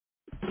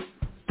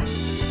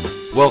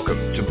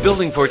Welcome to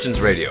Building Fortunes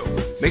Radio.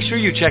 Make sure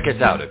you check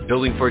us out at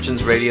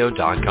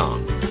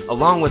buildingfortunesradio.com.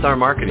 Along with our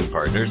marketing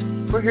partners,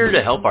 we're here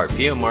to help our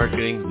PM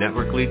Marketing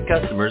Network Lead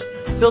customers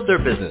build their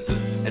businesses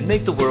and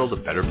make the world a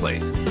better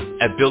place.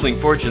 At Building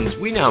Fortunes,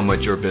 we know how much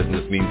your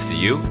business means to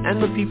you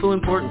and the people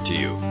important to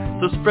you.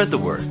 So spread the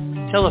word,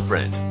 tell a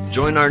friend,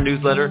 join our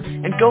newsletter,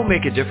 and go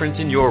make a difference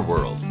in your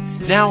world.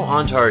 Now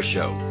on to our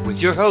show with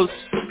your host,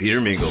 Peter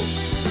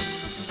Mingils.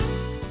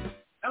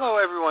 Hello,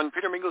 everyone.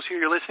 Peter Mingils here.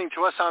 You're listening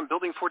to us on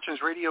Building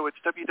Fortunes Radio. It's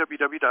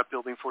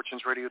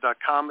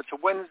www.buildingfortunesradio.com. It's a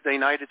Wednesday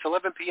night. It's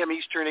 11 p.m.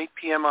 Eastern, 8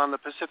 p.m. on the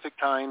Pacific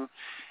time,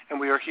 and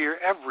we are here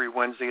every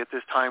Wednesday at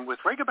this time with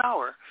Ray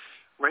Gebauer.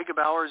 Ray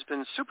Gebauer has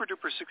been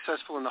super-duper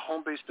successful in the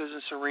home-based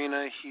business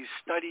arena. He's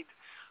studied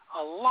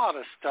a lot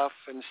of stuff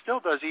and still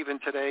does even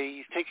today.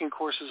 He's taking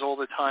courses all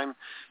the time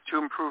to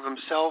improve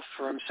himself,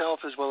 for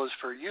himself as well as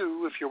for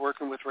you if you're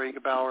working with Ray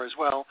Gebauer as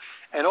well.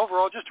 And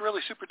overall, just a really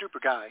super-duper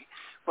guy.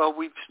 Well,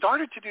 we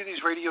started to do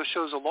these radio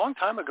shows a long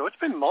time ago. It's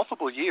been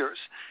multiple years.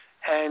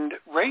 And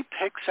Ray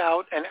picks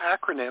out an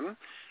acronym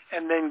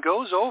and then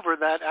goes over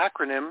that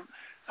acronym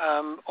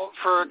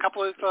for a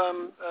couple of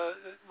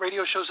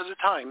radio shows at a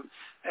time.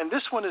 And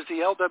this one is the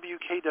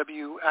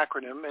LWKW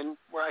acronym. And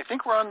I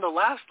think we're on the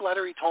last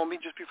letter, he told me,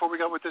 just before we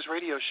got with this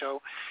radio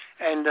show.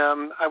 And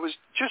I was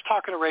just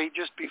talking to Ray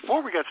just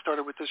before we got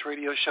started with this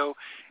radio show.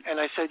 And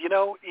I said,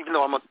 even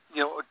though I'm a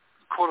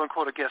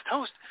quote-unquote a guest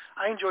host,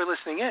 I enjoy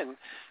listening in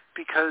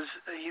because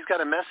he's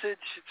got a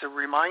message. It's a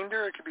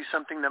reminder. It could be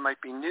something that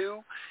might be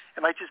new.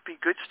 It might just be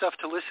good stuff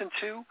to listen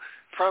to.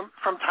 From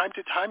time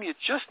to time, you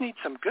just need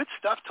some good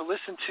stuff to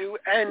listen to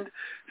and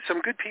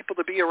some good people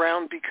to be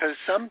around, because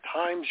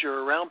sometimes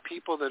you're around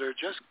people that are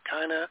just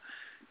kind of,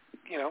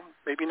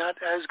 maybe not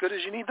as good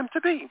as you need them to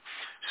be.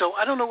 So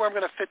I don't know where I'm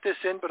going to fit this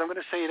in, but I'm going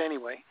to say it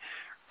anyway.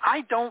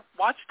 I don't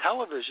watch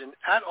television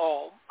at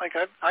all. Like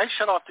I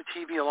shut off the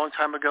TV a long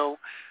time ago.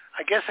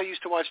 I guess I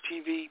used to watch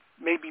TV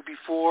maybe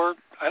before.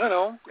 I don't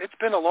know. It's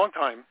been a long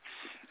time.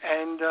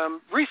 And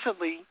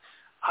recently,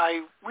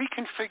 I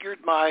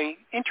reconfigured my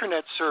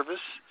internet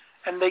service,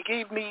 and they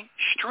gave me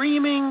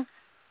streaming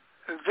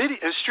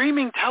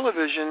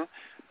television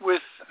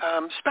with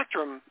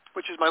Spectrum,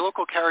 which is my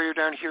local carrier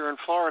down here in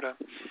Florida.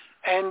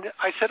 And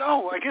I said,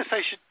 I guess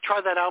I should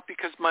try that out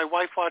because my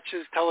wife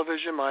watches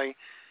television, my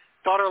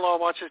daughter-in-law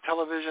watches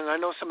television. I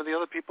know some of the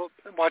other people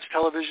watch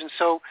television.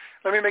 So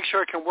let me make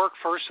sure it can work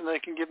first, and then I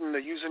can give them the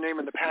username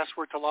and the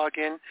password to log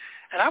in.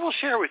 And I will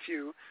share with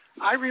you,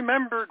 I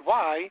remembered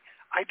why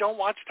I don't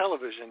watch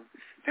television.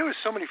 There was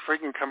so many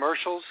friggin'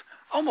 commercials.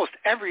 Almost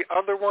every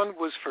other one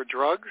was for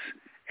drugs.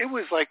 It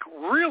was like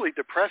really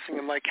depressing.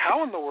 I'm like,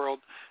 how in the world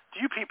do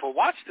you people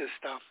watch this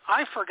stuff?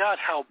 I forgot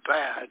how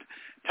bad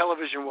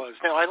television was.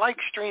 Now, I like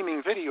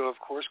streaming video, of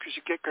course, because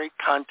you get great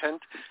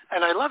content.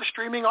 And I love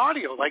streaming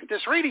audio, like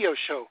this radio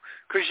show,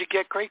 because you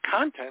get great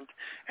content.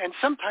 And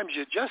sometimes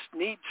you just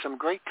need some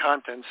great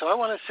content. So I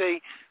want to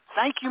say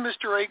thank you,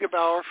 Mr. Ray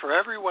Gebauer, for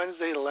every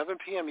Wednesday at 11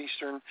 p.m.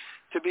 Eastern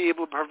to be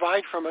able to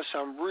provide from us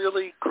some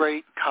really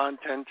great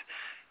content.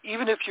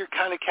 Even if you're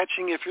kind of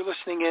if you're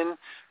listening in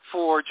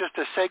for just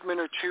a segment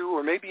or two,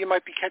 or maybe you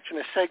might be catching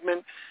a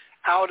segment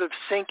out of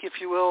sync, if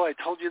you will. I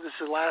told you this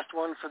is the last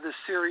one for this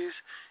series.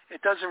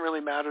 It doesn't really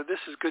matter. This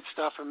is good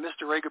stuff. And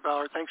Mr. Ray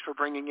Gebauer, thanks for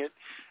bringing it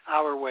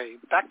our way.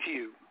 Back to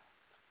you.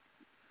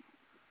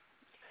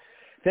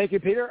 Thank you,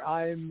 Peter.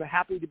 I'm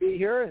happy to be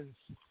here and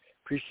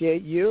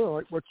appreciate you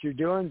and what you're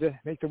doing to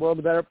make the world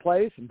a better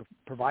place and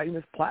providing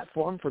this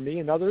platform for me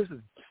and others.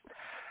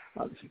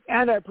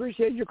 And I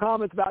appreciate your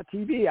comments about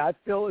TV. I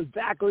feel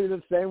exactly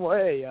the same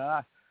way.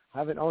 I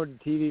haven't owned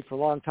a TV for a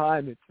long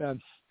time. It's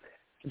some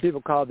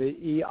people call it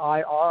the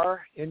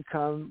EIR,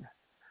 income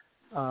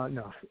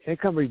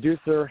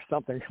reducer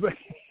something. But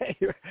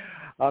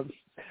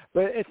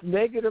it's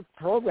negative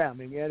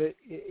programming, and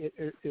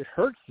it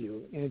hurts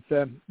you. And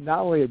it's not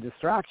only a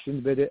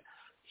distraction, but it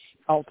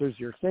alters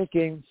your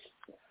thinking.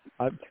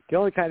 The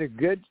only kind of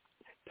good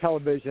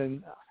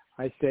television,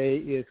 I say,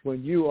 is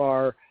when you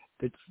are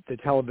the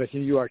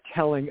television, you are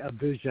telling a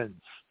vision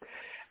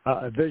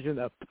of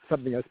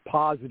something that's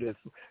positive,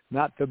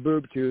 not the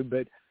boob tube,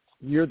 but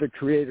you're the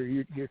creator.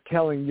 You're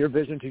telling your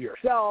vision to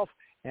yourself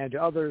and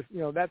to others.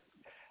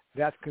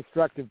 That's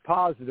constructive,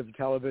 positive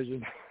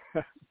television.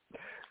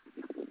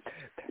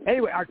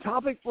 Anyway, our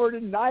topic for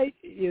tonight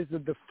is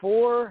the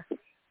 4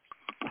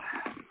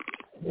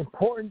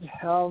 important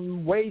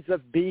ways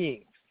of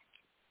being.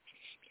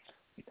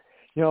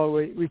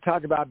 We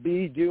talk about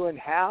be, do, and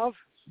have.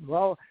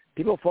 Well,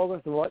 people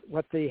focus on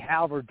what they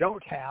have or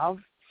don't have.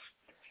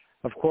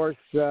 Of course,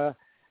 you're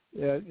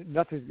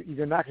not going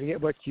to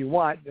get what you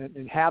want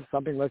and have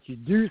something unless you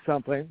do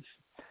something.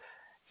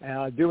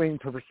 Doing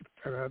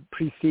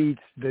precedes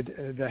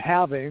the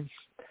having,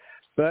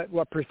 but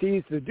what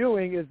precedes the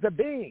doing is the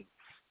being.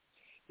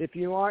 If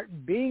you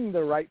aren't being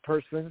the right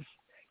person,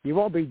 you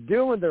won't be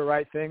doing the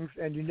right things,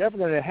 and you're never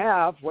going to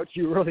have what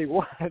you really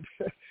want.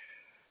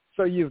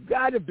 So you've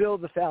got to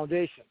build the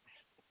foundation.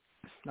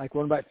 Like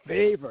one of my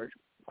favorite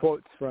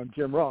quotes from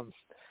Jim Rohn,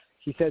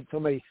 he said so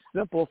many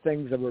simple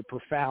things that were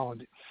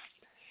profound.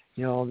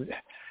 You know,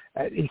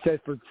 he said,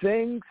 for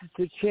things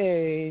to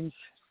change,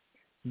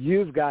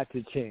 you've got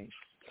to change.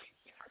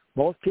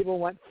 Most people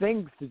want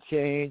things to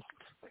change,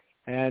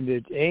 and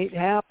it ain't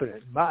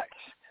happening much.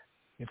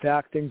 In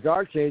fact, things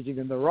are changing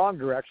in the wrong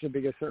direction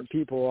because certain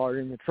people are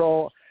in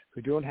control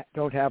who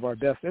don't have our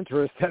best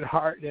interests at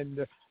heart,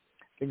 and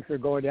things are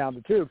going down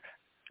the tube.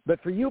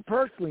 But for you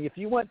personally, if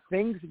you want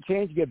things to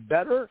change, get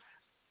better,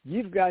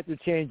 you've got to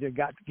change and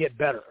got to get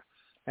better.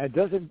 And it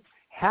doesn't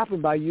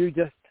happen by you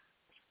just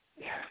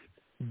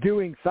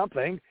doing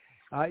something.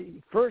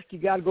 First, you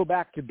got to go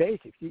back to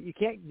basics. You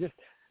can't just,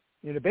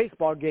 in a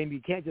baseball game,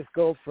 you can't just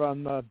go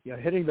from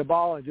hitting the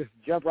ball and just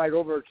jump right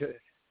over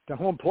to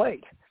home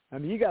plate. I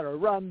mean, you got to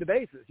run the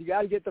bases. You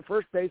got to get the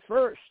first base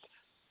first,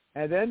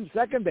 and then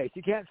second base.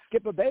 You can't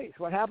skip a base.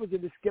 What happens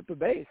if you skip a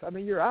base? I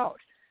mean, you're out.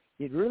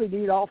 You really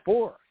need all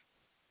four.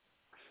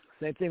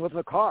 Same thing with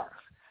a car.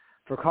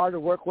 For a car to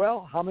work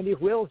well, how many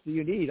wheels do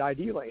you need,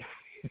 ideally?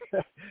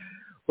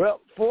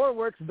 Well, 4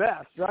 works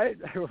best, right?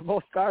 With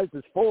most cars,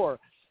 it's 4.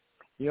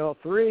 You know,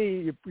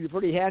 3, you're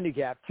pretty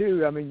handicapped.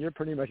 2, I mean, you're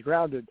pretty much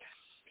grounded.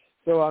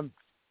 So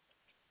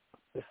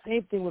the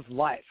same thing with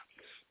life.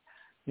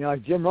 You know,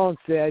 like Jim Rohn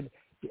said,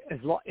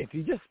 if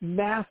you just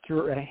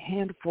master a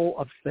handful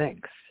of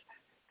things,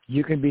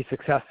 you can be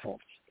successful.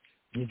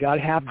 You got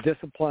to have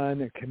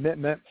discipline and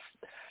commitment,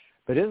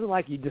 but it isn't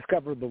like you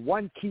discover the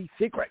one key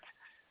secret.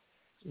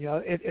 You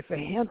know, it's a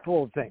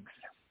handful of things.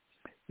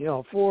 You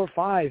know, 4 or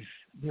 5,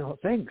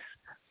 things.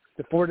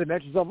 The 4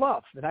 dimensions of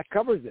love, and that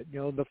covers it. You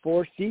know, the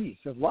 4 C's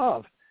of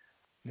love.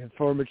 And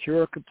for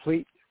mature,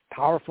 complete,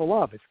 powerful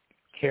love, it's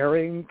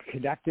caring,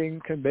 connecting,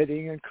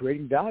 committing, and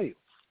creating value.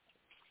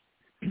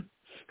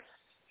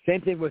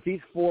 Same thing with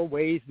these 4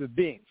 ways of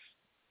being.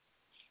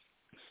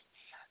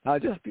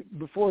 Just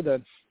before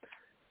just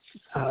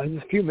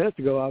a few minutes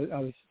ago, I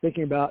was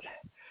thinking about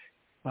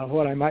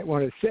what I might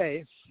want to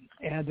say,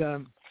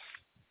 and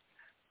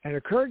it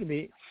occurred to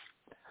me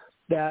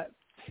that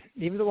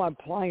even though I'm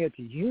applying it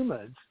to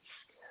humans,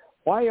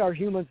 why are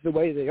humans the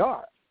way they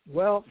are?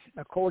 Well,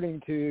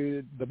 according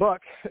to the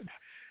book,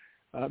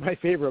 my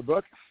favorite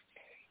book,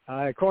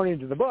 according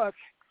to the book,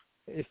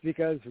 it's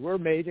because we're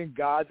made in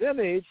God's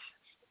image.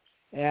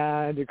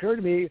 And it occurred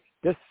to me,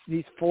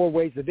 these 4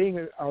 ways of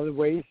being are the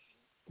ways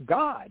of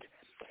God.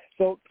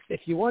 So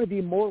if you want to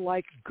be more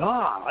like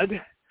God,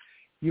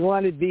 you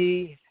want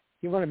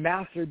to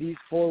master these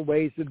 4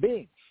 ways of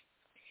being.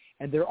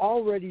 And they're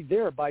already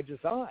there by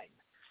design.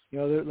 You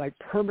know, they're like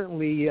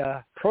permanently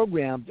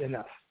programmed in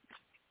us.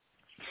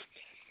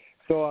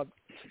 So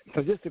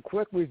just a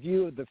quick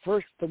review of the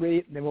first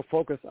 3, and then we'll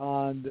focus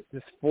on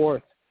this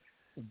 4th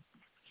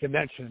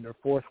dimension or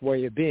 4th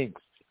way of being.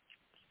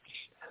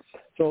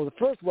 So the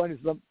first one is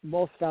the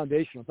most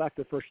foundational. In fact,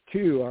 the first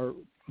 2 are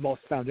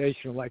most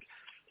foundational. Like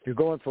if you're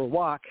going for a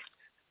walk,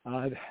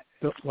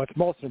 what's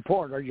most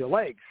important are your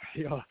legs,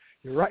 your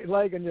right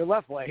leg and your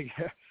left leg.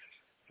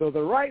 So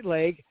the right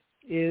leg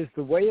is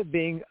the way of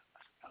being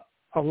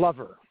a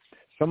lover,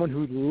 someone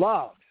who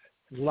loves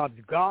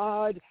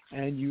God,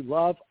 and you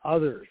love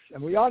others.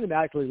 And we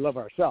automatically love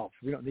ourselves.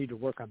 We don't need to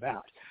work on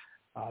that.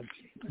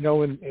 No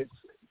one is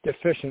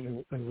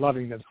deficient in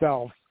loving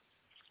themselves,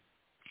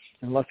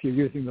 unless you're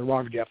using the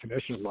wrong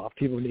definition of love.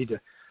 People need to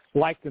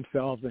like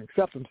themselves and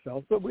accept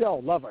themselves, but we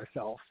all love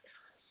ourselves.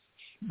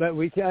 But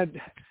we tend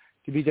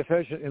to be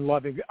deficient in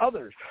loving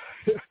others,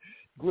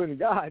 including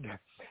God.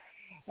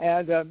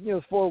 And,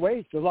 there's 4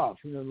 ways to love.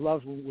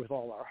 Love with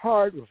all our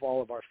heart, with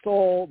all of our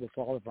soul, with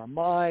all of our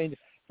mind,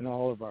 and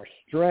all of our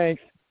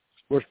strength,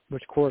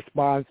 which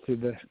corresponds to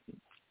the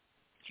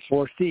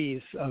 4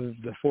 C's of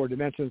the 4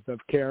 dimensions of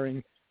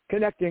caring,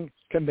 connecting,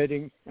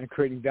 committing, and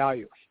creating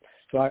value.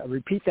 So I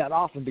repeat that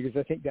often because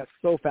I think that's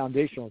so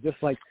foundational.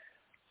 Just like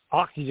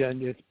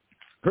oxygen is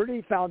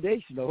pretty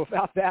foundational.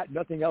 Without that,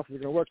 nothing else is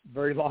going to work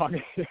very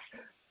long.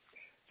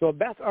 So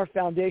that's our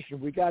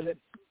foundation. We got to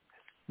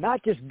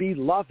not just be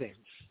loving,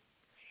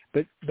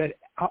 but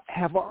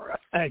have our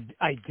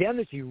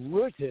identity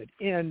rooted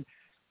in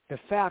the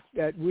fact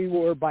that we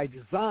were by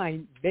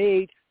design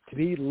made to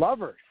be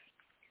lovers.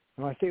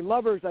 And when I say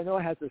lovers, I know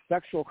it has a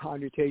sexual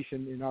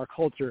connotation in our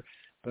culture,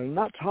 but I'm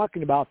not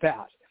talking about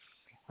that.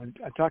 I'm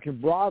talking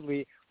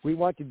broadly. We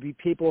want to be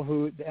people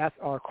who, that's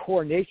our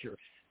core nature.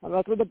 And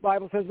that's what the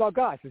Bible says about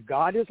God. It says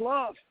God is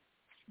love.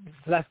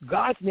 So that's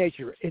God's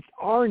nature. It's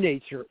our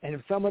nature. And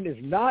if someone is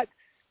not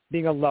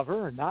being a lover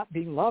or not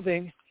being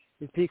loving,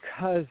 it's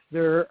because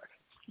their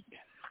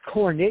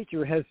core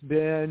nature has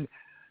been,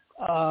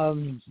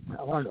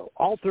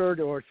 altered,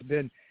 or it's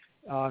been,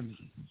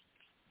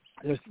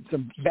 there's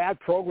some bad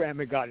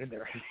programming got in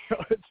there.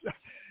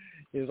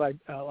 It's like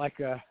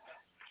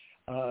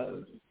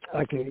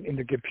in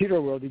the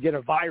computer world, you get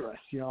a virus,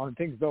 and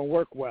things don't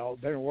work well.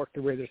 They don't work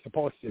the way they're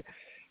supposed to.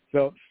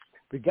 So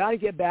we got to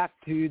get back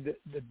to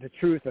the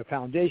truth, the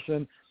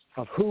foundation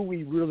of who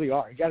we really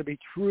are. You got to be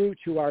true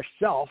to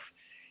ourself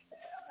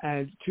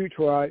and true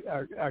to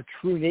our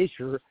true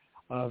nature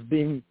of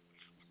being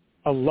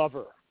a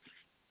lover.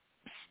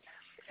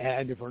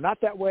 And if we're not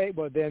that way,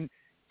 well, then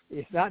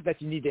it's not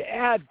that you need to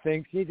add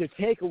things. You need to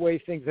take away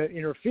things that are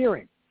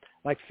interfering,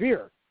 like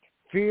fear.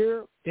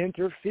 Fear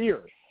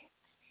interferes.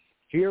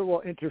 Fear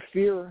will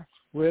interfere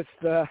with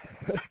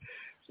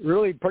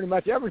really pretty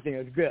much everything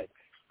that's good.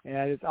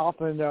 And it's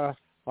often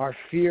our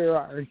fear,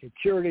 our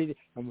insecurity,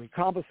 and we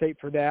compensate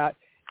for that,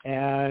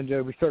 and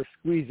we sort of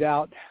squeeze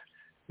out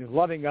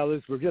loving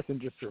others. We're just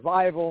into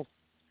survival.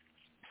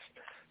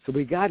 So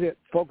we got to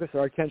focus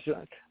our attention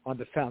on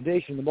the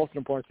foundation. The most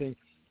important thing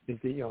is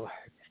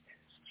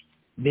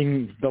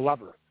being the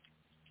lover.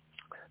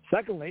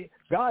 Secondly,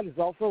 God is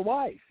also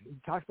wise. He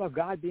talks about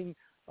God being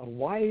a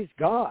wise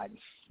God.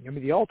 I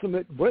mean, the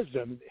ultimate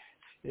wisdom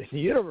is the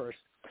universe.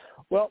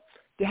 Well,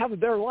 to have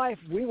their life,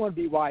 we want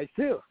to be wise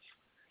too.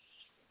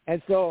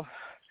 And so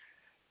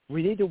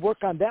we need to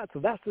work on that. So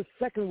that's the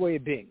second way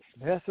of being.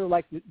 That's sort of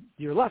like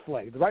your left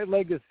leg. The right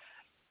leg is,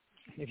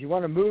 if you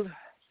want to move,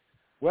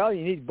 well,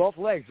 you need both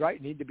legs, right?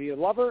 You need to be a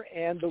lover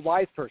and the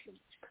wise person.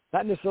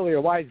 Not necessarily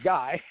a wise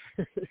guy.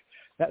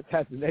 That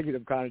has a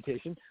negative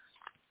connotation.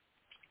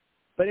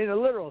 But in a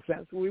literal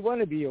sense, we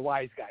want to be a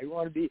wise guy. We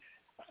want to be,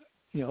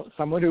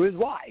 someone who is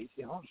wise.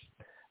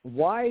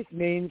 Wise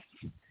means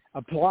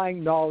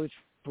applying knowledge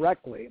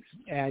correctly.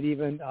 And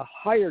even a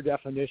higher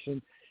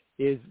definition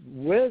is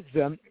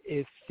wisdom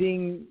is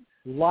seeing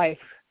life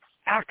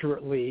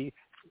accurately,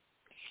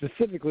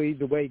 specifically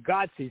the way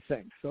God sees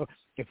things. So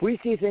if we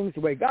see things the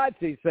way God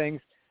sees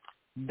things,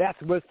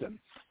 that's wisdom.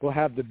 We'll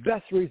have the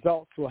best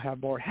results. We'll have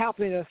more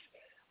happiness.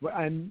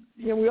 And,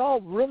 we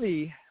all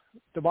really,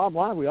 the bottom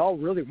line, we all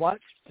really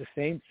want the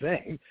same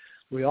thing.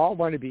 We all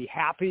want to be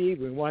happy.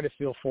 We want to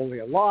feel fully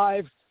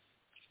alive.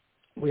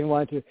 We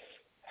want to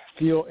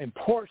feel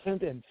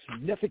important and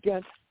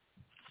significant.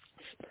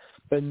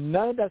 But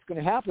none of that's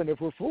going to happen if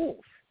we're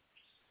fools.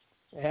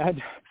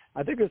 And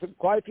I think there's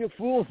quite a few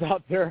fools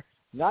out there,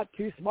 not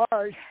too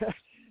smart,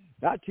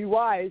 not too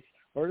wise,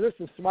 or there's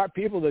some smart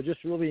people that are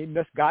just really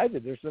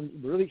misguided. There's some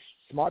really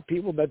smart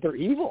people that they're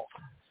evil,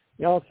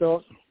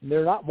 so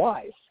they're not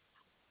wise.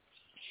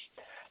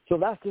 So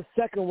that's the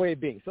second way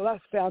of being. So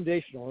that's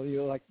foundational.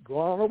 You're like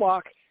going on a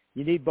walk,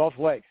 you need both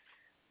legs.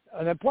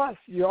 And then plus,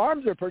 your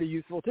arms are pretty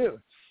useful too.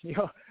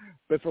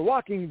 But for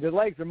walking, the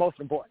legs are most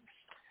important.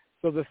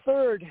 So the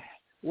third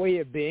way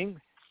of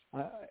being,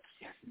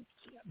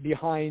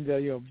 behind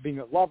being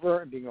a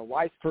lover and being a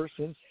wise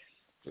person,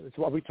 it's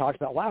what we talked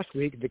about last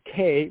week. The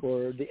K,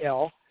 or the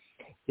L,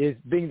 is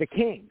being the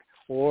king,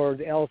 or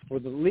the L is for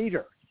the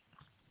leader.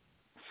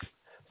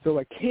 So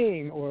a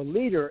king or a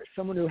leader is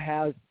someone who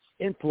has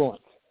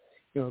influence.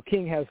 A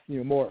king has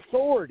more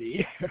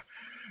authority,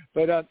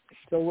 but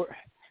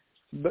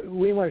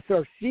we want to sort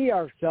of see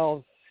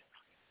ourselves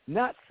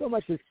not so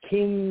much as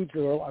kings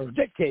or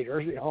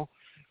dictators,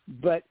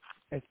 but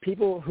as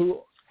people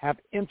who have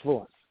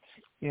influence.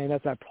 And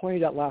as I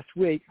pointed out last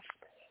week,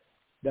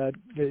 the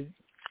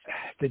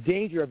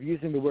danger of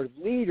using the word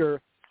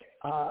leader,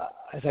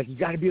 it's like you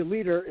got to be a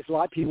leader. Is a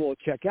lot of people will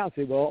check out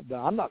and say, well,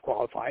 I'm not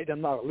qualified. I'm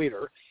not a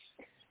leader,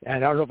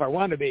 and I don't know if I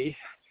want to be.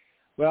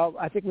 Well,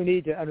 I think we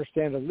need to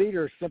understand a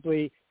leader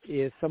simply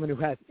is someone who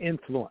has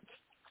influence.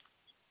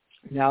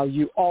 Now,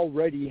 you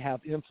already have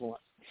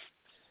influence.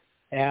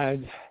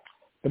 And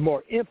the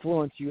more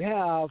influence you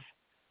have,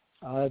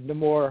 the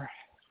more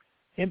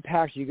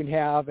impact you can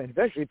have, and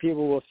eventually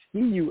people will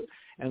see you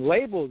and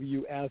label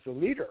you as a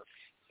leader.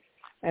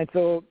 And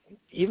so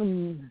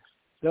even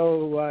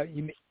though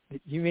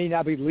you may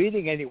not be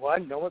leading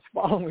anyone, no one's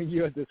following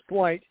you at this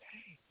point,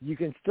 you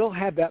can still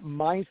have that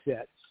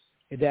mindset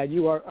that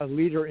you are a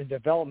leader in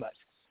development,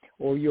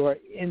 or you are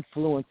an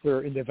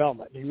influencer in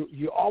development.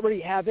 You already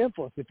have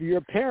influence. If you're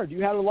a parent,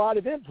 you have a lot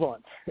of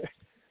influence.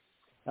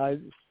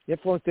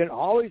 Influence didn't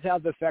always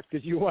have the effect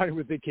that you wanted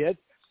with the kids,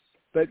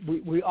 but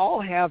we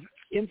all have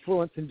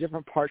influence in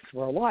different parts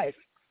of our life.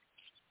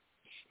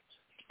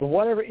 But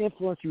whatever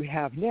influence you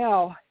have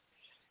now,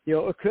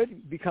 it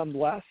could become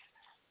less,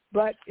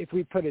 but if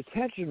we put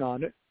attention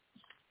on it,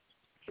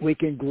 we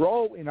can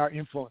grow in our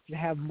influence and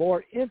have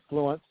more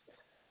influence,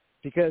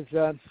 because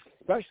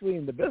especially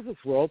in the business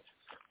world,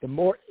 the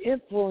more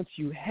influence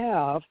you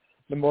have,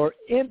 the more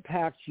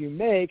impact you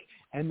make,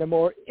 and the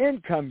more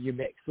income you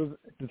make. So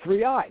the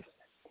 3 I's: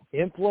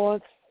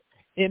 influence,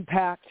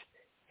 impact,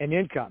 and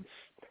income.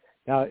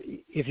 Now,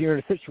 if you're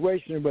in a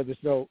situation where there's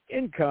no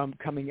income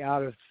coming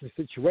out of the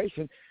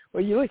situation,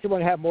 well, you at least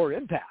want to have more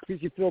impact,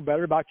 because you feel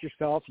better about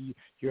yourself.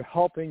 You're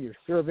helping, you're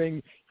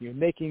serving, you're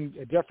making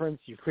a difference,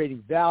 you're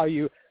creating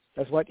value.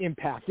 That's what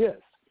impact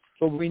is.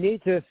 So we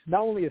need to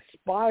not only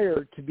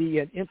aspire to be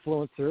an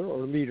influencer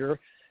or leader,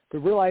 but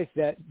realize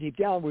that deep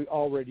down we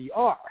already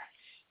are.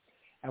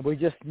 And we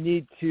just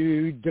need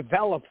to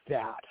develop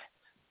that.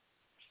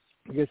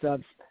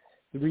 Because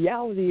the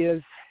reality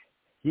is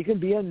you can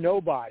be a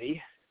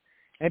nobody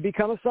and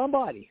become a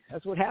somebody.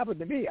 That's what happened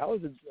to me. I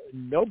was a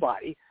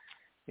nobody.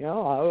 I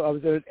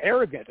was an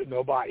arrogant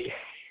nobody.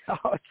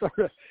 I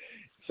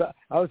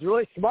was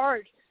really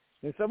smart.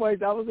 In some ways,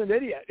 I was an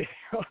idiot.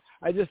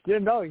 I just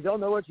didn't know. You don't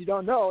know what you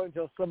don't know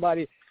until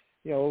somebody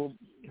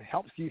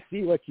helps you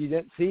see what you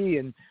didn't see,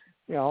 and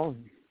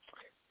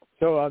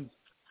so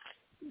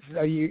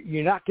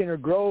you're not going to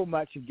grow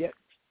much and get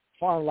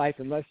far in life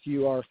unless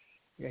you are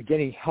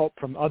getting help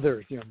from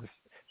others.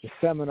 The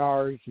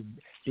seminars,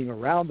 being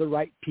around the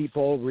right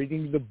people,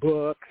 reading the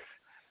books,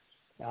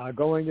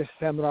 going to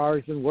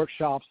seminars and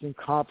workshops and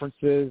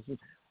conferences, and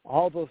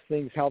all those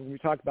things help. We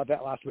talked about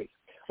that last week.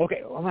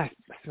 Okay, well, I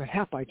spent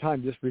half my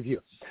time just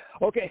review.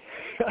 Okay,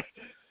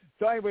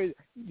 so anyway,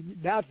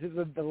 now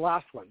to the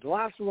last one. The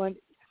last one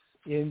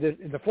in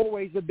the 4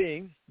 ways of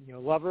being,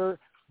 lover,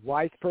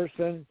 wise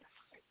person,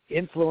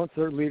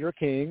 influencer, leader,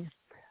 king,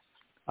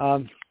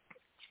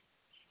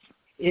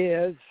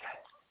 is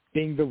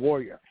being the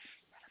warrior.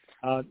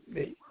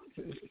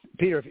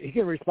 Peter, if you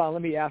can respond,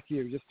 let me ask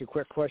you just a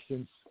quick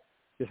question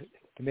just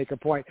to make a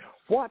point.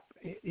 What,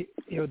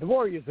 the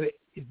warrior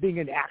is being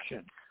in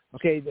action,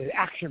 okay, the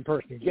action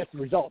person gets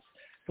results.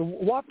 So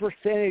what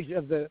percentage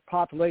of the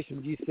population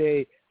would you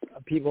say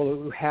people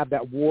who have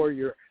that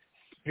warrior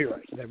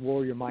spirit, that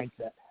warrior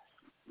mindset?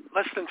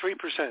 Less than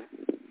 3%.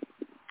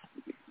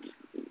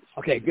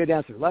 Okay, good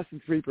answer. Less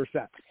than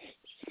 3%.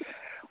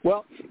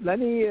 Well, let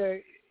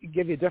me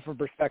give you a different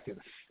perspective.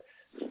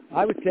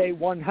 I would say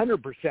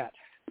 100%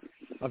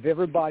 of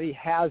everybody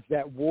has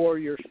that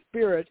warrior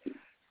spirit,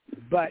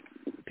 but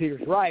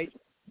Peter's right,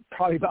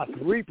 probably about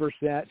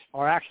 3%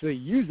 are actually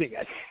using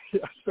it.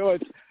 So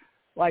it's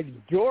like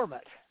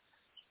dormant.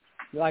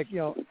 Like,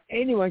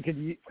 anyone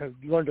can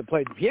learn to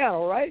play the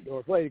piano, right,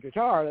 or play the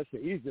guitar. That's the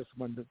easiest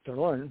one to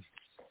learn.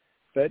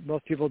 But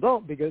most people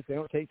don't because they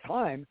don't take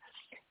time.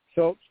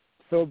 So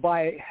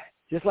by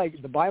just like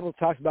the Bible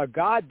talks about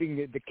God being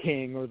the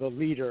king or the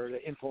leader, the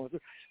influencer,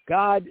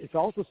 God is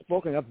also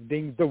spoken of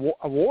being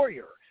a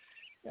warrior.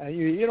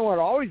 You don't want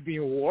to always be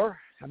in war.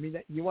 I mean,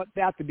 you want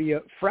that to be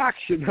a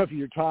fraction of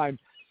your time.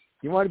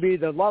 You want to be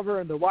the lover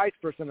and the wise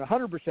person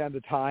 100% of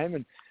the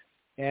time,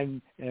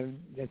 and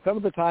some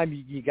of the time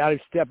you got to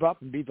step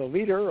up and be the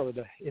leader or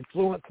the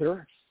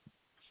influencer.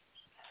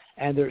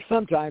 And there's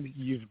sometimes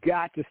you've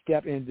got to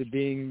step into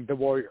being the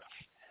warrior.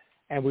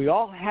 And we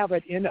all have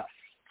it in us.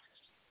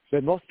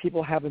 But most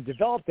people haven't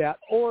developed that,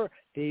 or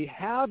they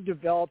have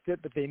developed it,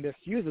 but they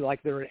misuse it,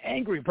 like they're an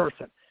angry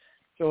person.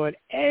 So an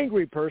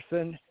angry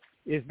person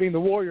is being the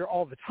warrior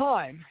all the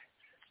time,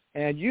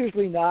 and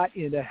usually not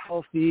in a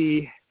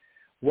healthy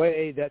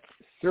way that's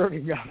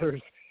serving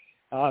others.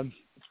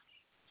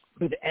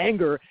 But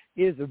anger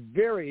is a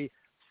very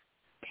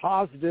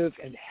positive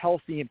and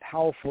healthy and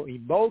powerful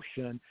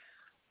emotion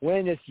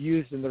when it's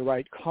used in the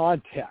right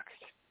context.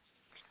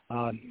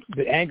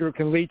 But anger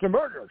can lead to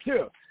murder,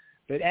 too.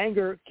 But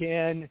anger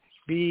can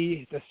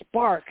be the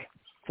spark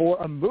for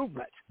a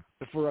movement,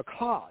 for a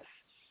cause.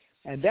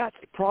 And that's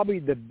probably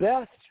the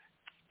best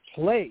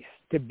place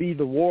to be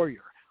the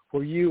warrior,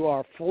 where you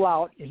are full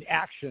out in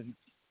action.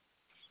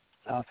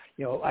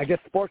 I guess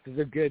sports is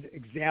a good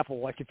example.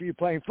 Like if you're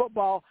playing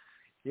football,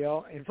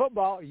 in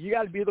football, you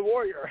got to be the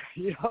warrior.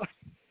 It's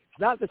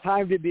not the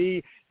time to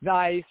be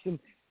nice and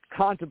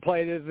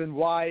contemplative and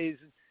wise.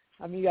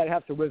 I mean, you got to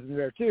have some wisdom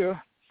there too.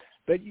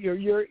 But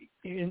you're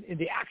in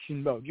the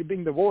action mode. You're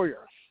being the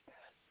warrior.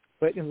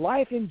 But in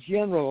life in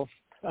general,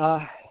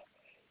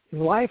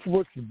 life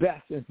works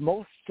best and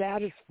most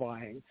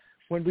satisfying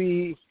when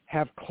we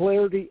have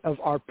clarity of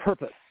our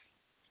purpose,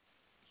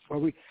 where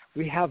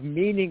we have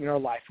meaning in our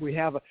life. We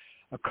have a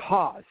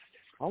cause.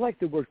 I like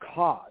the word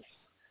cause.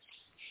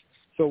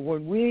 So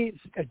when we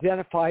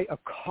identify a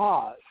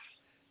cause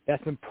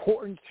that's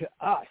important to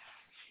us,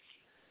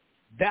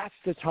 that's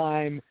the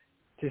time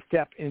to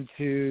step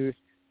into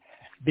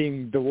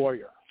being the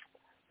warrior.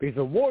 Because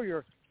the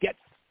warrior gets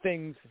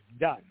things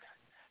done.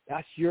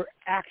 That's your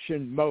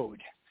action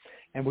mode.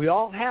 And we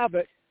all have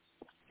it,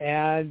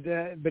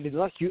 but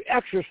unless you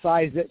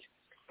exercise it,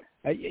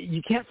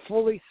 you can't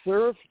fully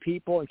serve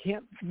people. You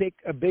can't make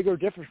a bigger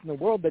difference in the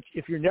world. But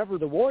if you're never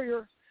the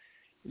warrior,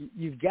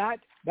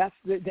 that's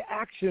the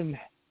action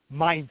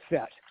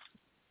mindset,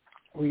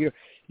 where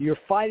you're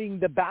fighting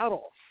the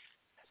battle.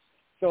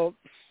 So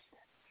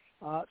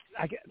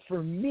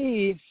for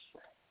me,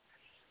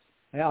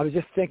 I was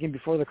just thinking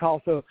before the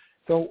call. So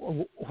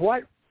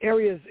what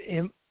areas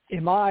am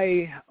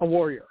I a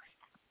warrior?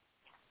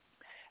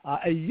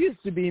 It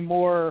used to be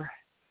more.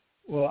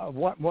 Well,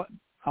 what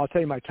I'll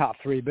tell you my top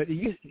three, but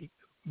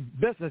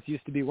business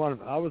used to be one of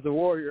them. I was a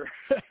warrior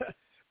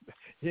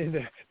in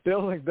the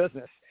building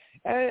business,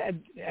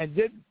 and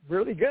did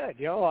really good.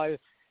 I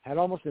had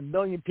almost 1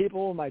 million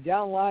people in my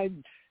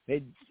downline.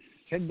 Made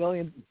 $10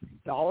 million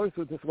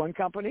with this one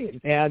company,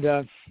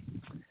 and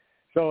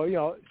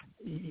so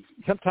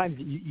sometimes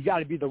you got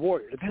to be the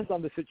warrior. It depends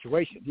on the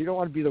situation. You don't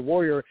want to be the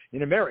warrior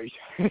in a marriage.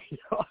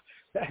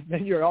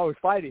 Then you're always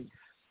fighting.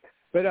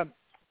 But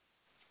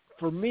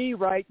for me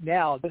right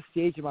now, this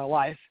stage of my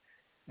life,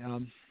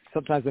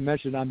 sometimes I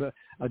mention I'm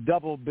a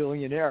double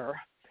billionaire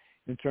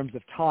in terms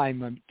of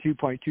time. I'm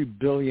 2.2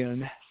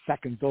 billion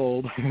seconds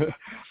old.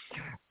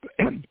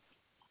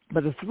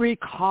 But the three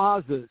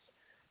causes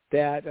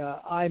that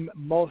I'm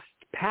most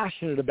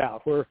passionate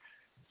about,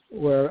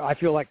 where I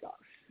feel like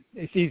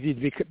it's easy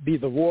to be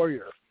the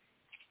warrior.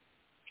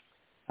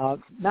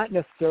 Not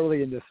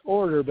necessarily in this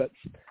order, but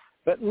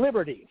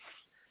liberty.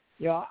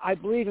 I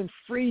believe in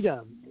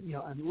freedom,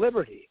 and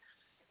liberty.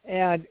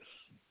 And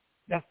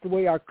that's the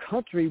way our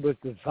country was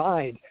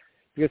designed,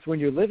 because when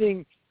you're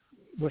living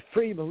with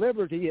freedom and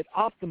liberty, it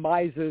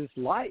optimizes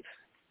life.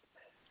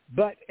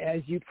 But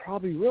as you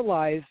probably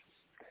realize,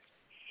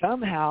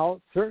 somehow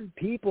certain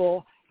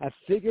people have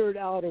figured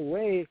out a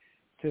way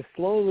to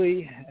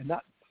slowly, and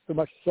not so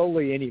much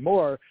slowly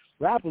anymore,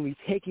 rapidly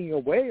taking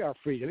away our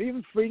freedom,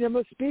 even freedom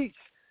of speech.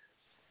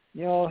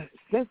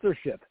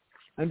 Censorship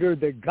under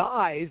the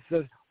guise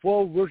of,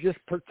 well, we're just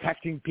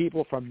protecting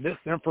people from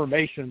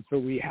misinformation, so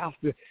we have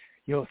to,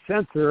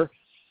 censor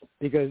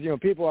because,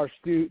 people are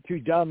too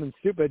dumb and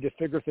stupid to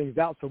figure things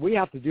out, so we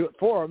have to do it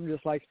for them,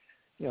 just like,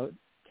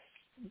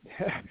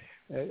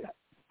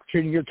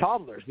 treating your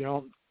toddlers,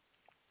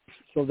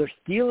 So they're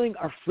stealing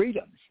our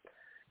freedoms.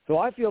 So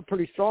I feel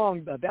pretty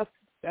strong that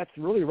that's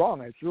really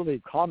wrong. It's really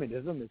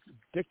communism. It's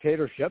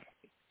dictatorship.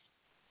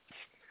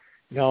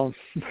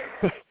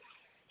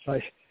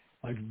 Like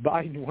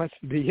Biden wants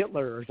to be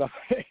Hitler or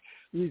something.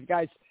 These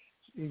guys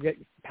get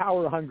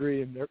power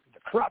hungry and they're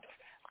corrupt.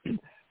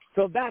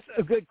 So that's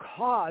a good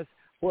cause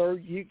where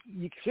you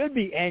should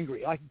be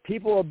angry. Like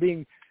people are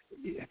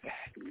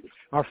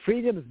our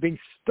freedom is being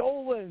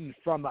stolen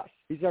from us.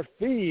 These are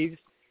thieves.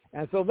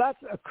 And so that's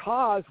a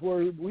cause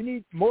where we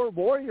need more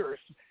warriors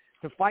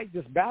to fight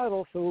this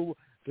battle so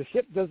the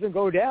ship doesn't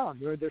go down.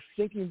 They're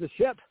sinking the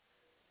ship.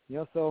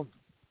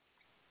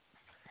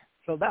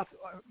 So that's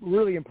a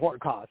really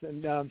important cause,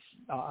 and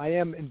I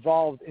am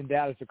involved in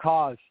that as a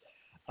cause.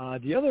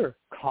 The other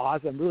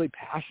cause I'm really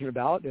passionate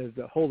about as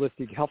a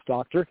holistic health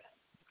doctor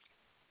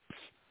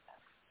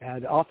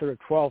and author of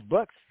 12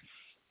 books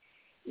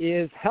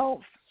is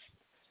health,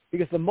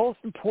 because the most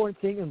important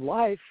thing in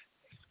life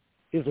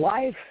is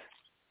life.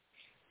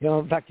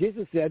 In fact,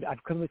 Jesus said,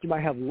 I've come that you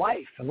might have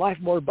life, and life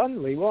more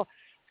abundantly. Well,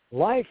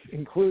 life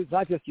includes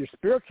not just your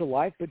spiritual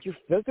life, but your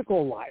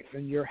physical life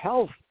and your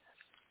health.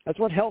 That's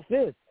what health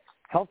is.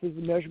 Health is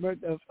a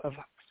measurement of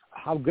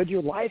how good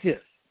your life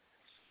is.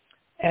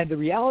 And the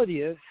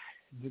reality is,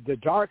 the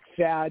dark,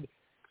 sad,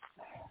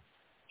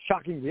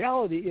 shocking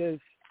reality is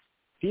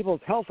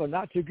people's health are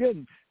not too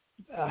good.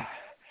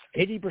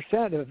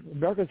 80% of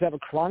Americans have a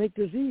chronic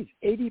disease,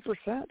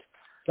 80%.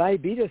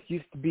 Diabetes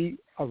used to be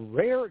a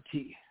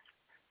rarity.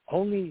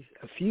 Only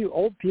a few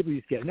old people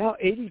used to get it. Now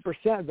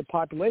 80% of the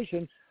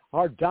population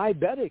are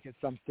diabetic at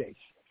some stage,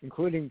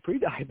 including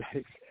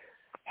pre-diabetics.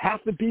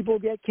 Half the people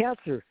get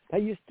cancer.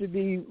 That used to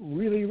be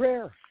really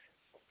rare.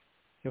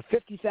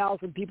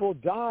 50,000 people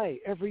die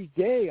every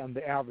day on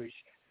the average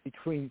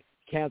between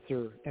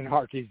cancer and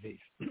heart disease.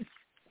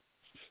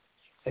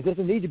 It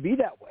doesn't need to be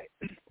that way.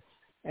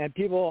 And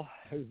people,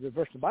 as the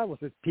verse in the Bible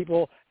says,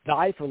 people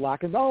die for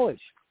lack of knowledge.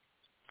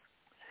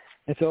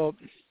 And so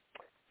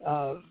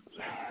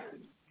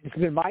it's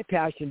been my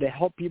passion to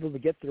help people to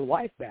get their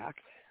life back,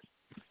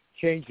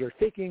 change their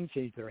thinking,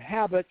 change their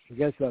habits,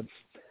 because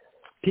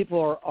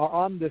people are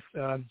on this.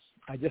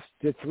 I just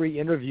did 3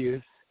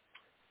 interviews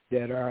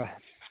that are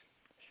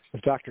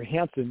with Dr.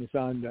 Hansen. It's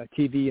on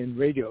TV and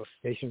radio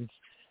stations.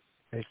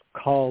 It's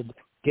called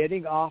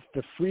Getting Off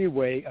the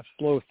Freeway of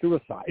Slow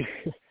Suicide.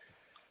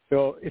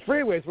 So a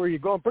freeway is where you're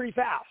going pretty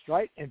fast,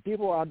 right? And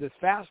people are on this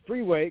fast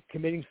freeway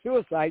committing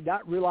suicide,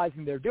 not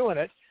realizing they're doing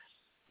it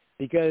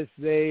because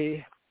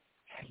they're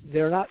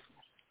not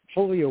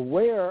fully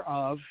aware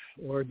of,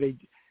 or they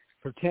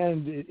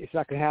pretend it's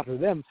not going to happen to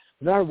them.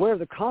 They're not aware of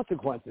the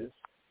consequences.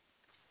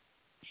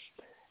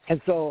 And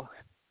so,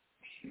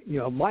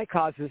 my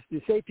cause is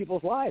to save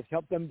people's lives,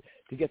 help them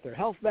to get their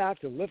health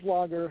back, to live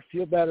longer,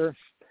 feel better.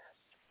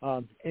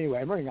 Anyway,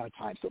 I'm running out of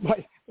time. So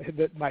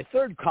my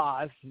third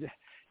cause,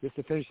 just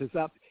to finish this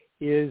up,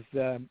 is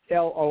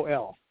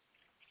LOL,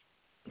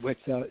 which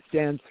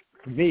stands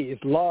for me is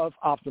love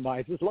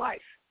optimizes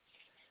life.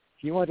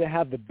 If you want to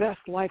have the best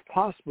life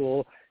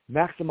possible,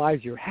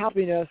 maximize your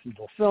happiness and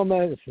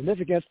fulfillment and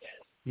significance,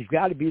 you've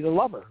got to be the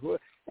lover.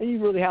 And you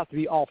really have to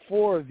be all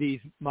 4 of these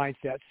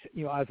mindsets,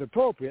 as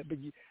appropriate.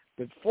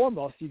 But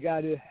foremost, you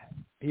got to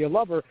be a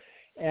lover.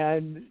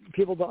 And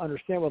people don't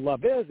understand what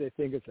love is. They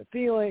think it's a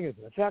feeling, it's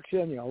an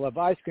affection. I love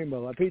ice cream, I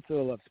love pizza,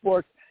 I love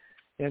sports.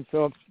 And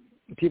so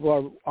people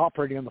are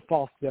operating on the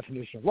false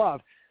definition of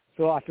love.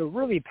 So I feel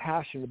really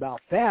passionate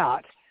about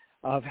that,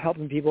 of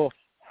helping people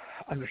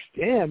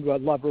understand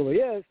what love really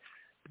is,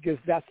 because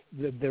that's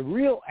the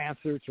real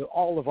answer to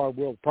all of our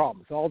world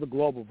problems, all the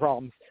global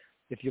problems.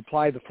 If you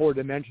apply the 4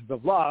 dimensions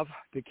of love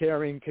to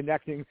caring,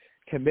 connecting,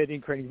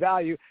 committing, creating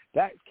value,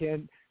 that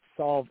can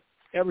solve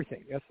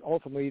everything. That's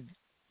ultimately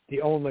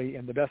the only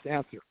and the best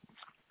answer.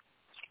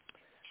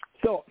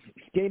 So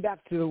getting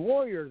back to the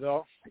warrior,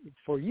 though,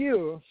 for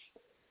you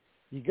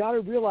got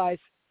to realize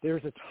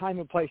there's a time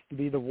and place to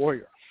be the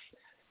warrior.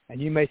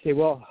 And you may say,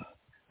 well,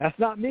 that's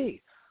not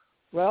me.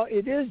 Well,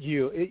 it is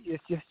you.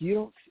 It's just you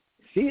don't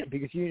see it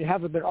because you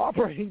haven't been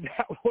operating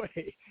that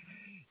way.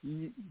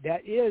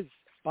 That is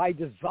by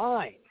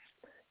design.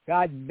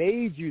 God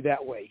made you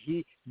that way.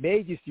 He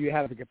made you so you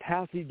have the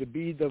capacity to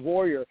be the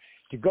warrior,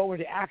 to go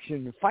into action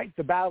and fight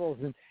the battles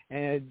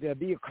and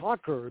be a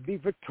conqueror, be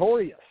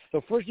victorious.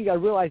 So first you got to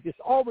realize it's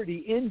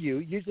already in you.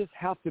 You just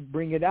have to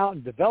bring it out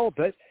and develop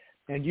it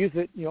and use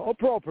it,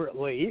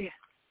 appropriately.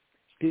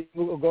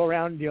 People will go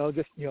around,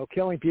 just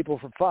killing people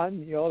for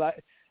fun.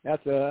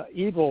 That's a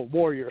evil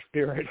warrior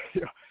spirit.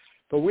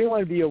 But we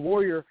want to be a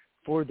warrior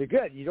for the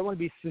good. You don't want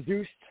to be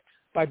seduced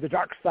by the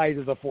dark side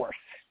of the force.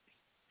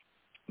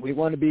 We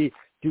want to be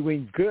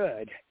doing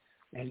good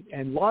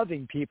and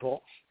loving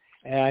people.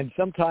 And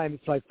sometimes,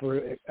 like for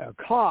a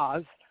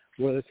cause,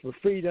 whether it's for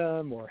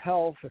freedom or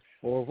health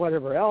or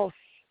whatever else,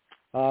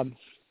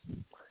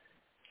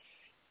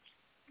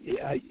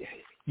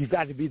 you've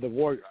got to be the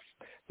warrior.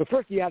 So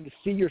first you have to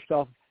see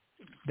yourself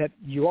that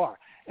you are.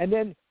 And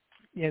then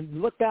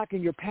look back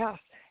in your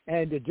past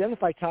and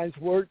identify times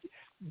where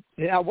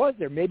I was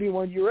there. Maybe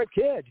when you were a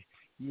kid,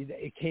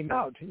 it came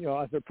out,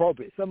 as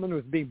appropriate. Someone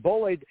was being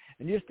bullied,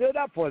 and you stood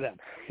up for them.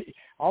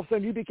 All of a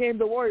sudden, you became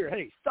the warrior.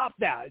 Hey, stop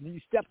that! And you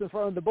stepped in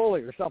front of the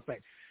bully or something,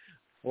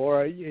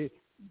 or you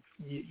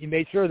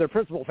made sure the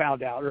principal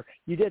found out, or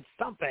you did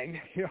something,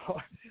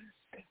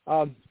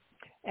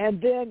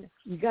 And then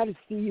you got to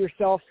see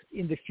yourself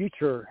in the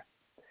future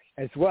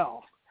as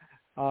well,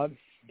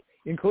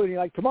 including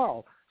like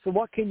tomorrow. So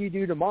what can you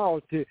do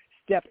tomorrow to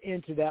step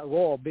into that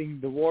role of being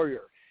the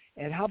warrior?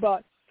 And how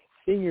about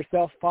seeing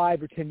yourself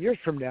 5 or 10 years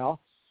from now,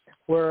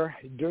 where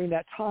during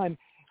that time,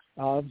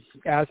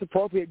 as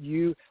appropriate,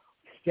 you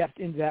stepped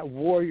into that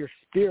warrior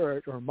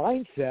spirit or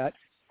mindset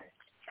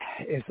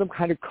in some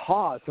kind of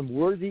cause, some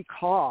worthy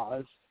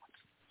cause,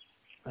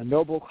 a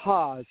noble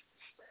cause,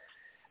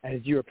 as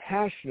you're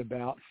passionate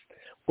about,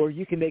 where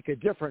you can make a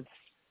difference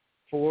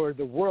for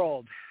the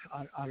world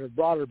on a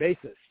broader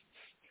basis.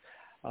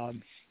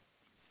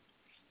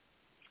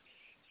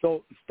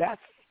 So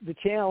that's the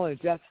challenge.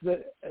 That's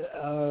the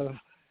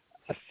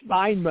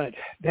assignment.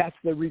 That's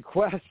the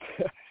request.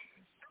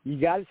 You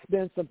got to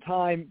spend some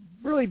time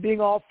really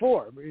being all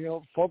for.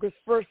 Focus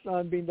first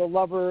on being the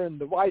lover and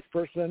the wise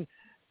person,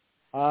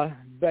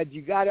 but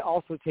you got to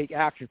also take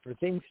action. For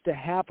things to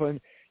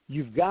happen,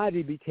 you've got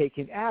to be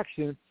taking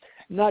action,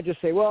 not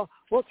just say, well,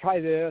 we'll try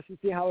this and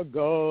see how it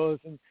goes,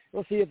 and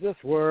we'll see if this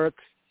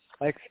works,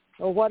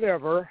 or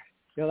whatever.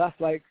 That's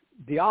like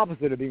the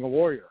opposite of being a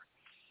warrior.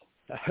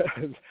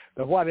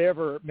 The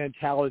whatever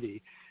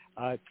mentality.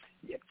 The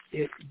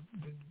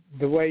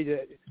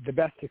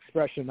best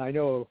expression I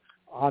know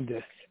on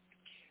this,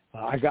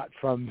 I got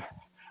from,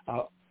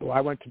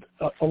 I went to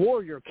a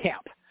warrior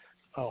camp,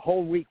 a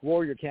whole week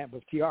warrior camp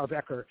with T.R.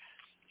 Becker,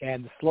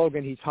 and the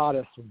slogan he taught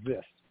us was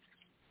this.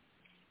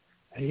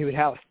 And he would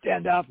have us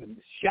stand up and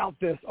shout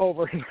this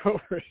over and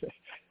over.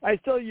 I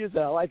still use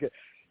that. I like it.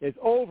 It's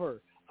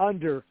over,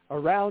 under,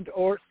 around,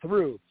 or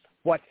through.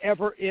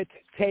 Whatever it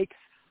takes,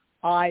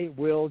 I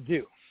will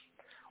do.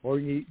 Or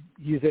you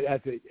use it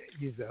as a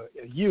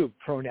you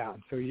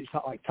pronoun, so you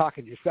like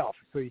talking to yourself.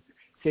 So you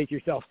say to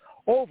yourself,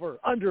 over,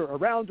 under,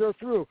 around, or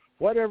through,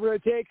 whatever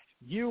it takes,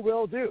 you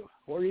will do.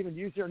 Or even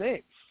use your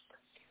name.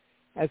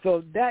 And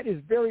so that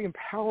is very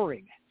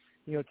empowering,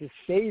 to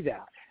say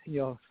that,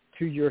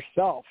 to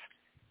yourself.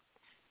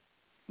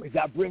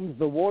 That brings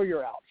the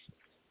warrior out.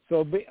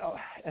 So,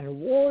 and a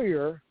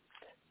warrior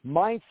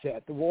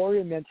mindset, the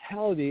warrior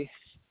mentality,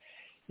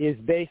 is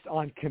based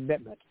on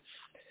commitment.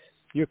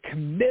 You're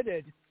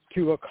committed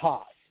to a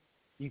cause.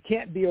 You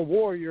can't be a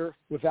warrior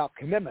without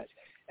commitment.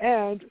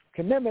 And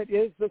commitment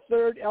is the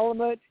third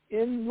element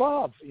in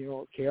love.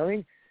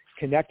 Caring,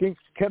 connecting,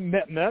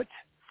 commitment,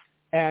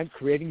 and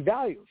creating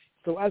value.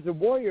 So as a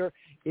warrior,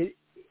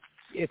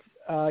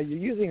 you're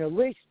using at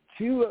least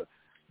two,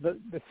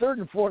 the third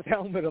and fourth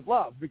element of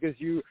love, because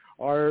you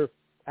are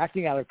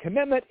acting out of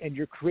commitment and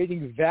you're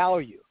creating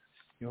value,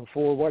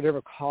 for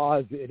whatever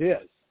cause it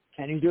is.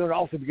 And you do it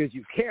also because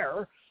you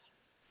care,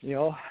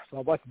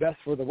 what's best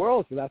for the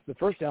world. So that's the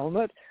first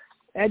element.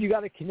 And you got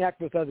to connect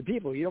with other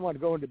people. You don't want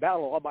to go into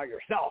battle all by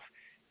yourself.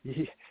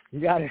 You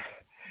got to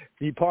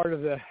be part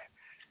of the,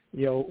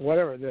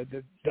 whatever,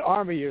 the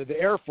Army or the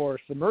Air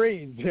Force, the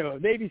Marines,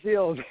 Navy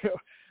SEALs,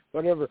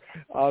 whatever.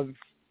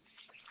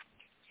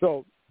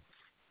 So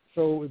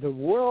the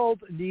world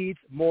needs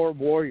more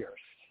warriors.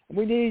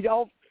 We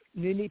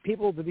need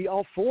people to be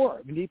all for.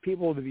 We need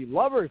people to be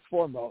lovers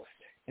foremost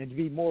and to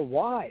be more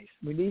wise.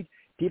 We need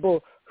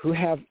people who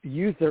have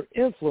used their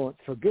influence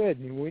for good.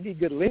 We need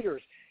good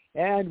leaders,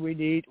 and we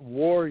need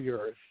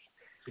warriors.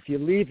 If you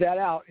leave that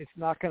out, it's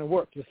not going to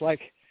work. Just like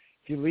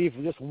if you leave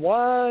just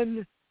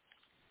one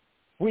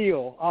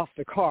wheel off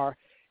the car,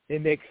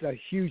 it makes a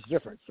huge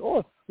difference.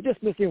 Oh, we're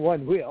just missing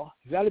one wheel.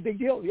 Is that a big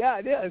deal? Yeah,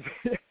 it is.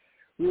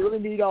 We really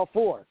need all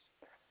four.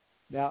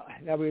 Now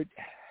for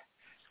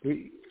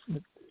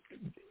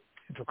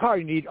a car,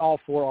 you need all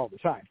four all the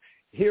time.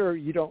 Here,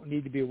 you don't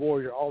need to be a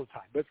warrior all the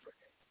time. But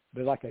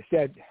like I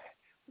said,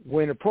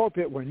 when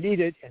appropriate, when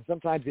needed, and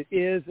sometimes it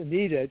is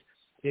needed,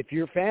 if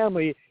your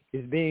family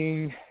is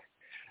being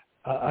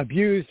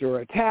abused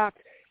or attacked,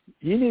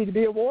 you need to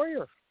be a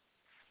warrior.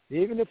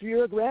 Even if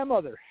you're a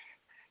grandmother,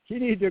 you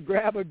need to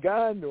grab a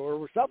gun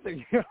or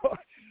something.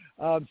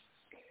 So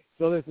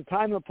there's a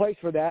time and a place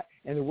for that,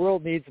 and the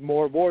world needs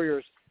more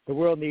warriors. The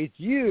world needs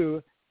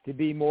you to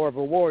be more of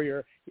a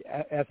warrior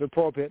as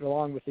appropriate,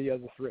 along with the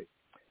other three.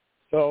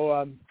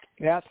 So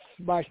that's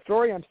my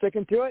story. I'm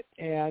sticking to it,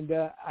 and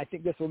I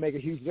think this will make a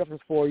huge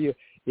difference for you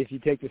if you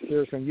take this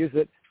seriously and use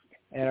it.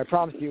 And I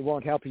promise you it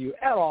won't help you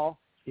at all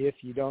if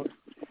you don't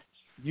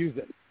use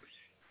it.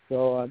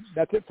 So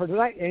that's it for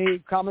tonight. Any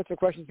comments or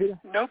questions, Peter?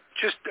 Nope.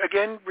 Just,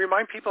 again,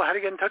 remind people how to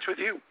get in touch with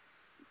you.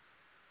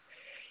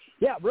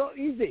 Yeah, real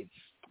easy.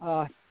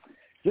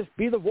 Just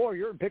be the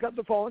warrior and pick up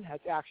the phone.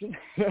 That's action.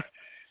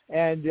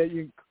 And you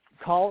can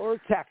call or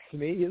text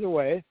me either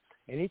way,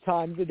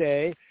 anytime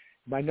today.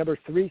 My number is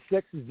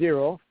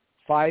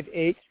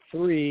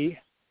 360-583-2227.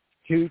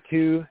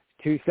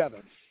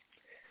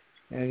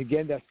 And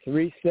again, that's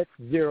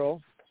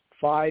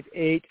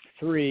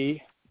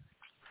 360-583-2227.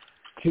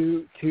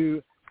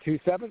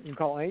 You can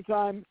call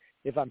anytime.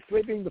 If I'm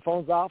sleeping, the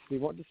phone's off, so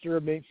you won't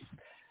disturb me.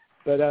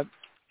 But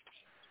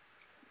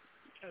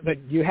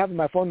you having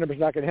my phone number is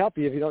not going to help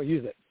you if you don't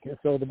use it.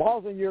 So the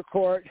ball's in your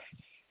court.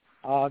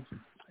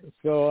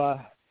 So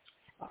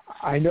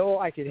I know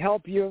I can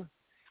help you,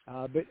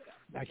 but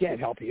I can't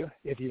help you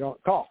if you don't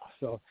call.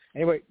 So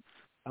anyway,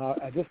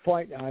 at this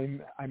point,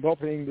 I'm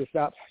opening this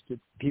up to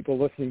people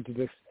listening to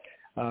this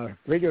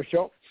radio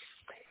show.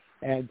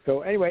 And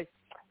so anyway,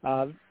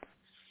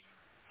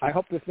 I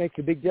hope this makes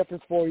a big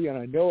difference for you, and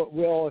I know it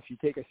will if you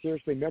take it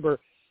seriously. Remember,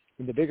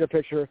 in the bigger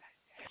picture,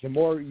 the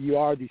more you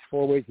are these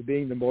four ways of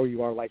being, the more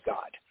you are like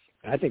God.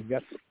 And I think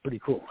that's pretty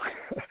cool.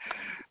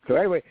 So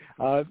anyway,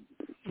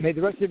 may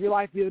the rest of your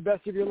life be the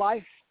best of your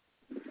life.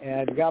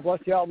 And God bless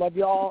you all. Love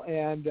you all.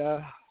 And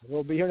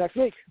we'll be here next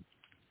week.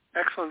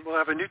 Excellent. We'll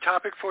have a new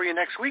topic for you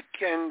next week.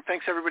 And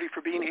thanks, everybody,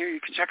 for being here. You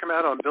can check them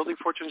out on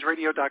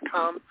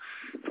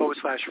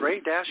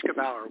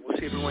buildingfortunesradio.com/Ray-Gebauer. We'll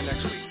see everyone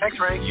next week. Thanks,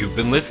 Ray. You've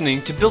been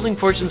listening to Building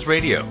Fortunes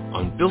Radio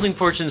on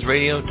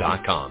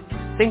buildingfortunesradio.com.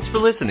 Thanks for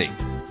listening.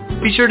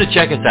 Be sure to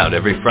check us out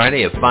every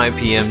Friday at 5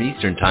 p.m.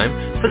 Eastern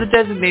Time for the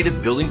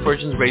designated Building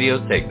Fortunes Radio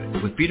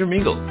segment with Peter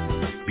Mingils.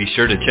 Be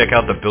sure to check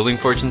out the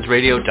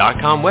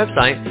buildingfortunesradio.com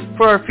website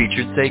for our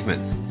featured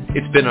segments.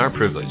 It's been our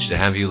privilege to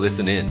have you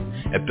listen in.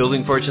 At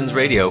Building Fortunes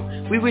Radio,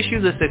 we wish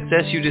you the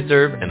success you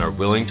deserve and are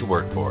willing to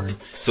work for.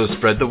 So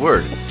spread the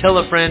word, tell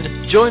a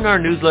friend, join our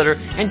newsletter,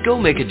 and go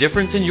make a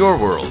difference in your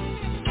world.